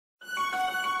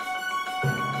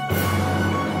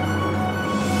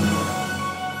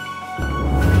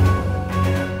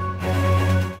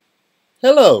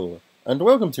Hello, and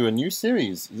welcome to a new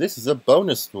series. This is a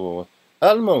bonus tour.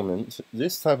 At the moment,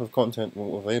 this type of content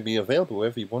will be available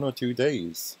every 1 or 2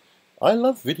 days. I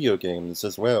love video games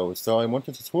as well, so I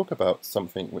wanted to talk about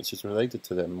something which is related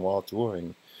to them while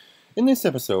drawing. In this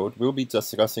episode, we'll be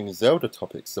discussing Zelda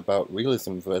topics about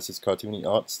realism versus cartoony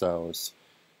art styles,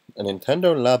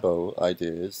 Nintendo Labo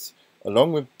ideas,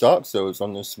 along with Dark Souls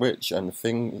on the Switch and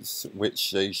things which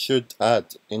they should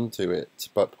add into it,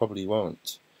 but probably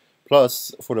won't.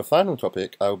 Plus, for the final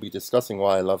topic, I will be discussing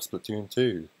why I love Splatoon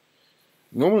 2.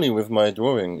 Normally with my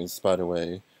drawings, by the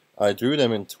way, I drew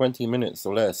them in 20 minutes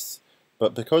or less,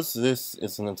 but because this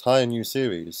is an entire new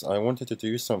series, I wanted to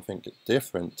do something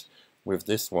different with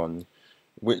this one,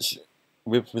 which,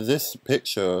 with this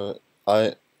picture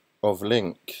of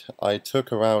Link, I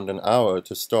took around an hour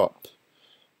to stop.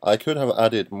 I could have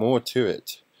added more to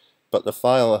it, but the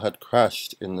file had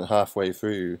crashed in halfway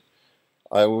through.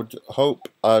 I would hope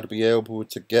I'd be able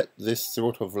to get this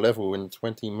sort of level in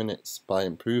 20 minutes by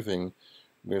improving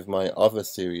with my other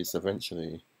series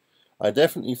eventually. I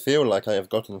definitely feel like I have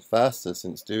gotten faster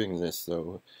since doing this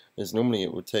though, as normally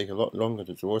it would take a lot longer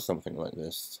to draw something like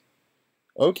this.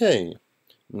 Okay,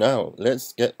 now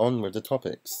let's get on with the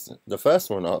topics. The first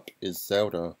one up is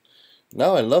Zelda.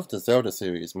 Now I love the Zelda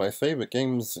series. My favorite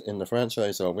games in the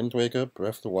franchise are Wind Waker,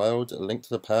 Breath of the Wild, A Link to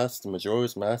the Past,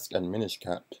 Majora's Mask, and Minish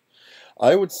Cap.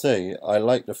 I would say I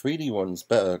like the 3D ones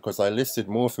better because I listed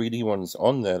more 3D ones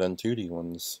on there than 2D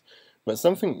ones. But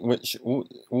something which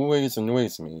always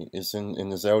annoys me is in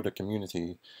the Zelda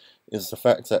community is the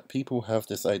fact that people have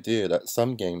this idea that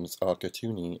some games are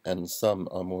cartoony and some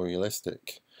are more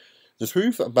realistic. The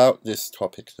truth about this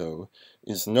topic, though,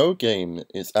 is no game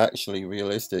is actually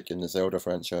realistic in the Zelda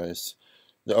franchise.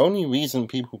 The only reason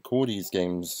people call these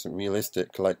games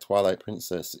realistic, like Twilight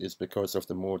Princess, is because of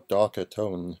the more darker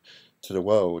tone to the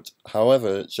world.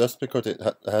 However, just because it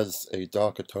has a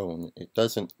darker tone, it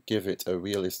doesn't give it a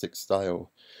realistic style.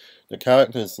 The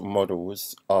characters'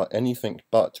 models are anything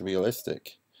but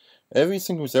realistic. Every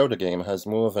single Zelda game has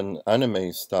more of an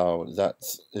anime style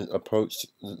that's approached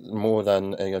more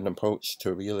than an approach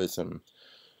to realism.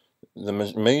 The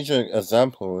major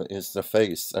example is the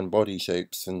face and body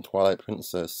shapes in Twilight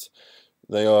Princess.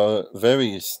 They are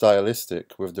very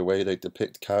stylistic with the way they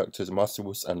depict characters'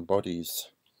 muscles and bodies.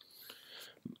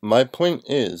 My point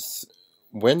is,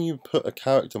 when you put a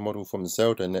character model from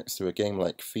Zelda next to a game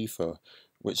like FIFA,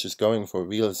 which is going for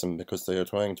realism because they are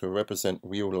trying to represent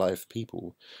real-life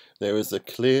people, there is a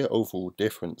clear overall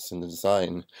difference in the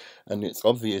design, and it's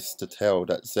obvious to tell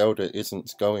that Zelda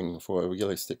isn't going for a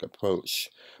realistic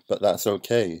approach, but that's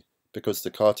okay, because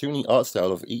the cartoony art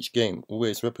style of each game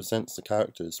always represents the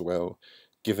characters well,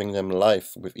 giving them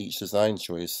life with each design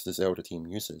choice the Zelda team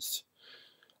uses.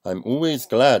 I'm always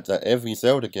glad that every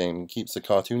Zelda game keeps a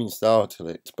cartoony style to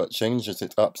it, but changes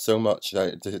it up so much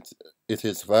that it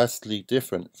is vastly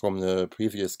different from the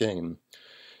previous game.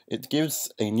 It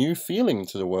gives a new feeling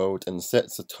to the world and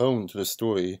sets a tone to the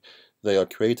story they are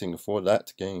creating for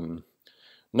that game.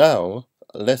 Now,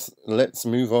 let's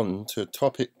move on to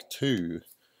topic 2.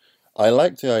 I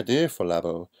like the idea for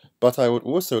Labo, but I would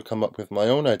also come up with my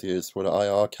own ideas for the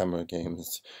IR camera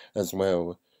games as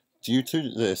well. Due to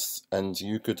this, and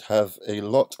you could have a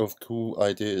lot of cool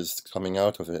ideas coming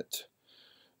out of it.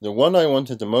 The one I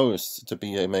wanted the most to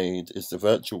be made is the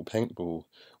virtual paintball,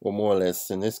 or more or less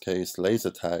in this case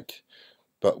laser tag,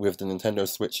 but with the Nintendo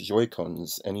Switch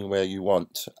Joy-Cons anywhere you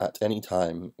want, at any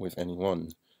time, with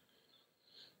anyone.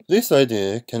 This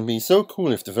idea can be so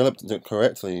cool if developed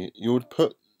correctly. You would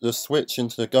put the Switch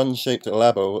into the gun-shaped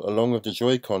Labo along with the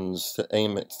Joy-Cons to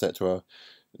aim, etc.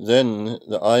 Then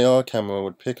the IR camera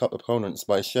would pick up opponents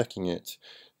by checking it.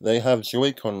 They have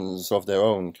Joy-Cons of their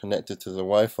own connected to the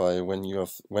Wi-Fi. When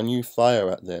you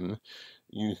fire at them,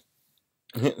 you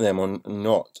hit them or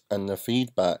not, and the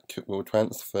feedback will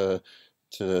transfer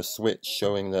to the Switch,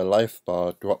 showing their life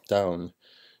bar drop down.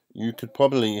 You could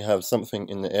probably have something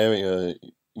in the area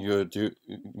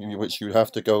which you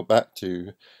have to go back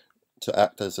to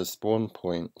act as a spawn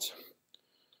point.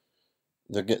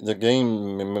 The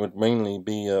game would mainly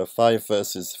be a 5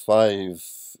 versus 5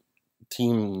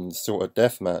 team sort of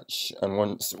deathmatch, and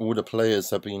once all the players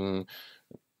have been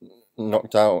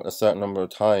knocked out a certain number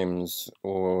of times,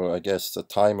 or I guess a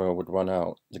timer would run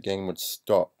out, the game would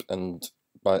stop, and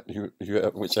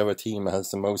whichever team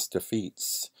has the most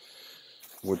defeats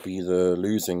would be the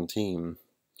losing team.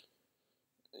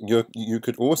 You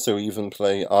could also even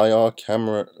play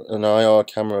an IR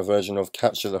camera version of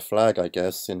Capture the Flag, I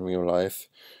guess, in real life,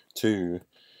 too.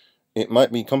 it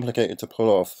might be complicated to pull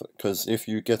off, because if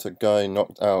you get a guy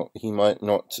knocked out, he might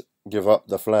not give up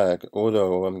the flag,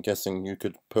 although I'm guessing you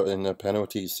could put in a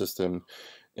penalty system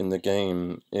in the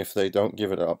game if they don't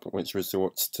give it up, which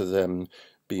resorts to them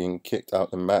being kicked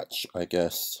out the match, I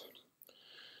guess.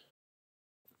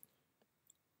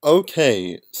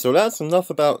 Okay, so that's enough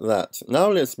about that. Now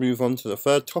let's move on to the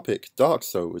third topic, Dark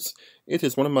Souls. It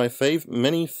is one of my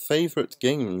many favorite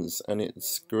games, and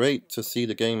it's great to see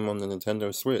the game on the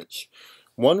Nintendo Switch.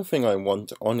 One thing I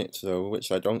want on it, though,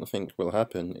 which I don't think will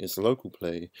happen, is local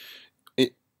play,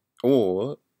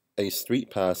 or a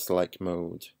Street Pass-like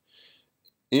mode.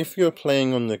 If you're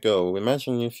playing on the go,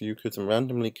 imagine if you could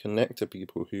randomly connect to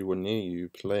people who were near you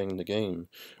playing the game,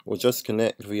 or just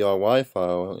connect via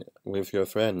Wi-Fi with your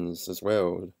friends as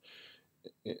well,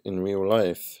 in real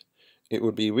life. It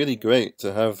would be really great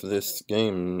to have this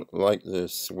game like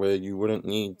this, where you wouldn't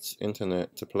need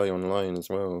internet to play online as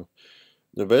well.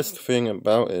 The best thing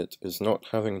about it is not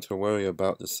having to worry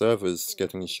about the servers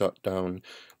getting shut down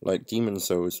like Demon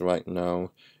Souls right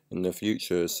now in the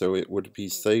future, so it would be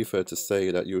safer to say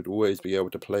that you would always be able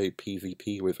to play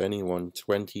PvP with anyone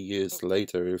 20 years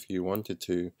later if you wanted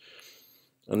to.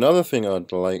 Another thing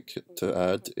I'd like to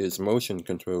add is motion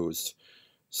controls.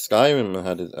 Skyrim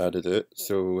had added it,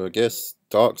 so I guess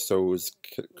Dark Souls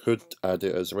could add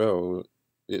it as well.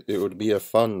 It would be a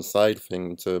fun side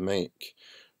thing to make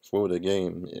for the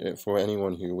game, for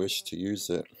anyone who wished to use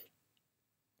it.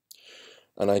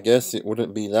 And I guess it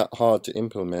wouldn't be that hard to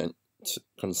implement,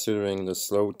 considering the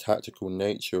slow tactical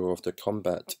nature of the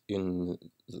combat in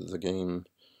the game.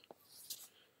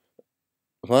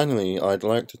 Finally, I'd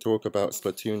like to talk about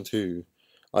Splatoon 2.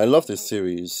 I love this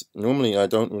series. Normally I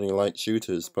don't really like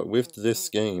shooters, but with this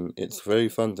game it's very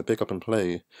fun to pick up and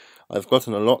play. I've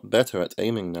gotten a lot better at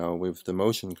aiming now with the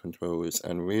motion controls,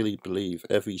 and really believe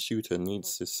every shooter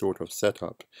needs this sort of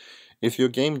setup. If your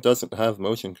game doesn't have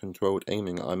motion controlled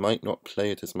aiming, I might not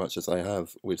play it as much as I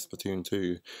have with Splatoon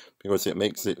 2, because it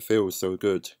makes it feel so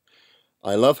good.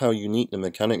 I love how unique the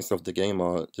mechanics of the game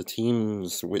are. The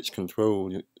teams which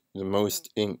control the most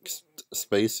inked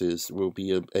spaces will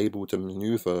be able to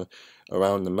maneuver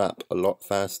around the map a lot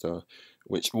faster,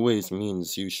 which always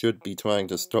means you should be trying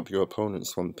to stop your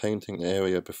opponents from painting the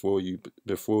area before you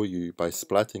by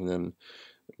splatting them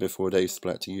before they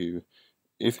splat you.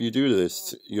 If you do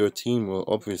this, your team will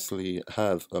obviously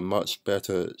have a much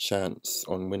better chance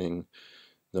on winning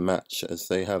the match, as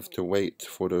they have to wait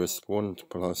for the respawn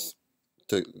plus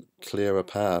to clear a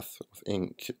path of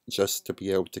ink just to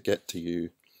be able to get to you.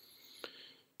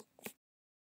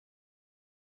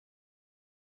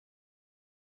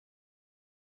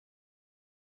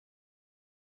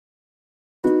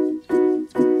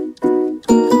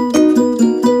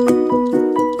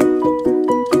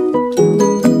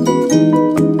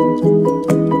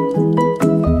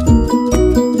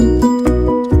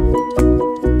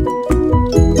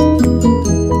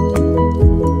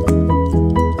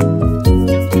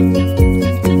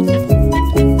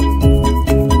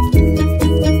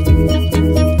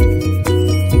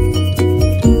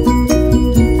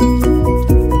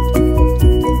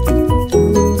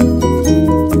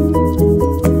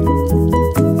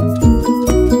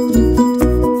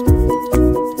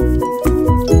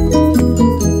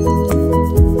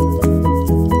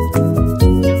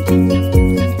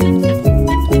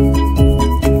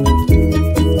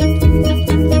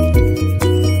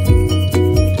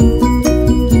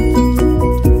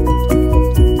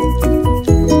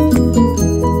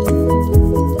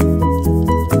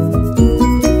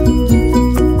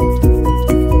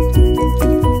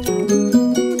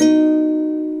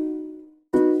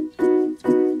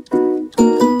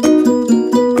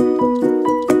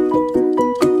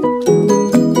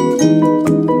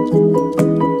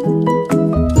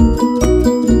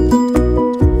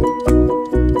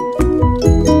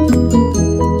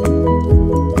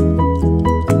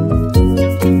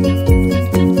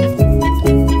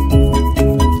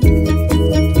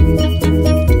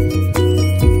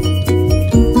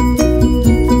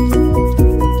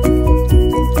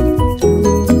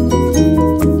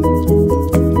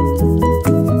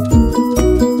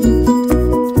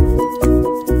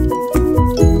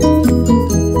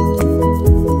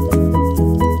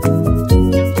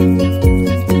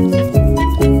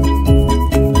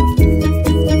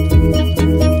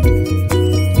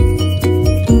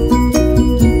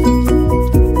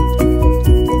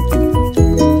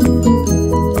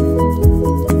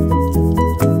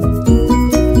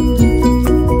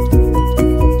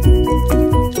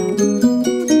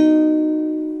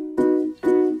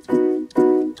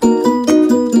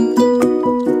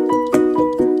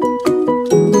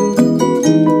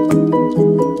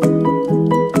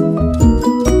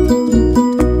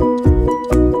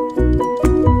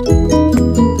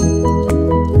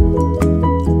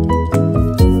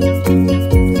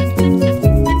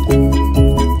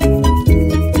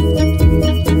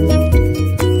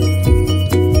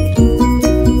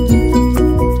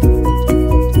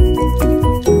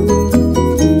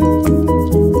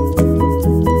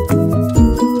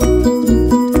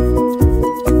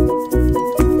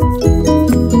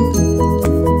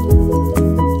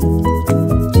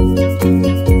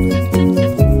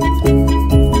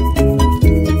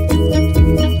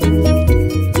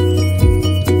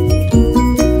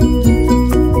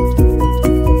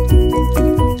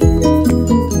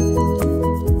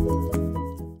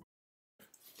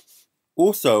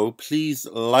 Also, please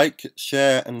like,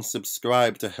 share and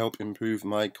subscribe to help improve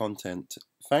my content.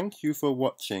 Thank you for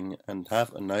watching and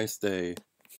have a nice day.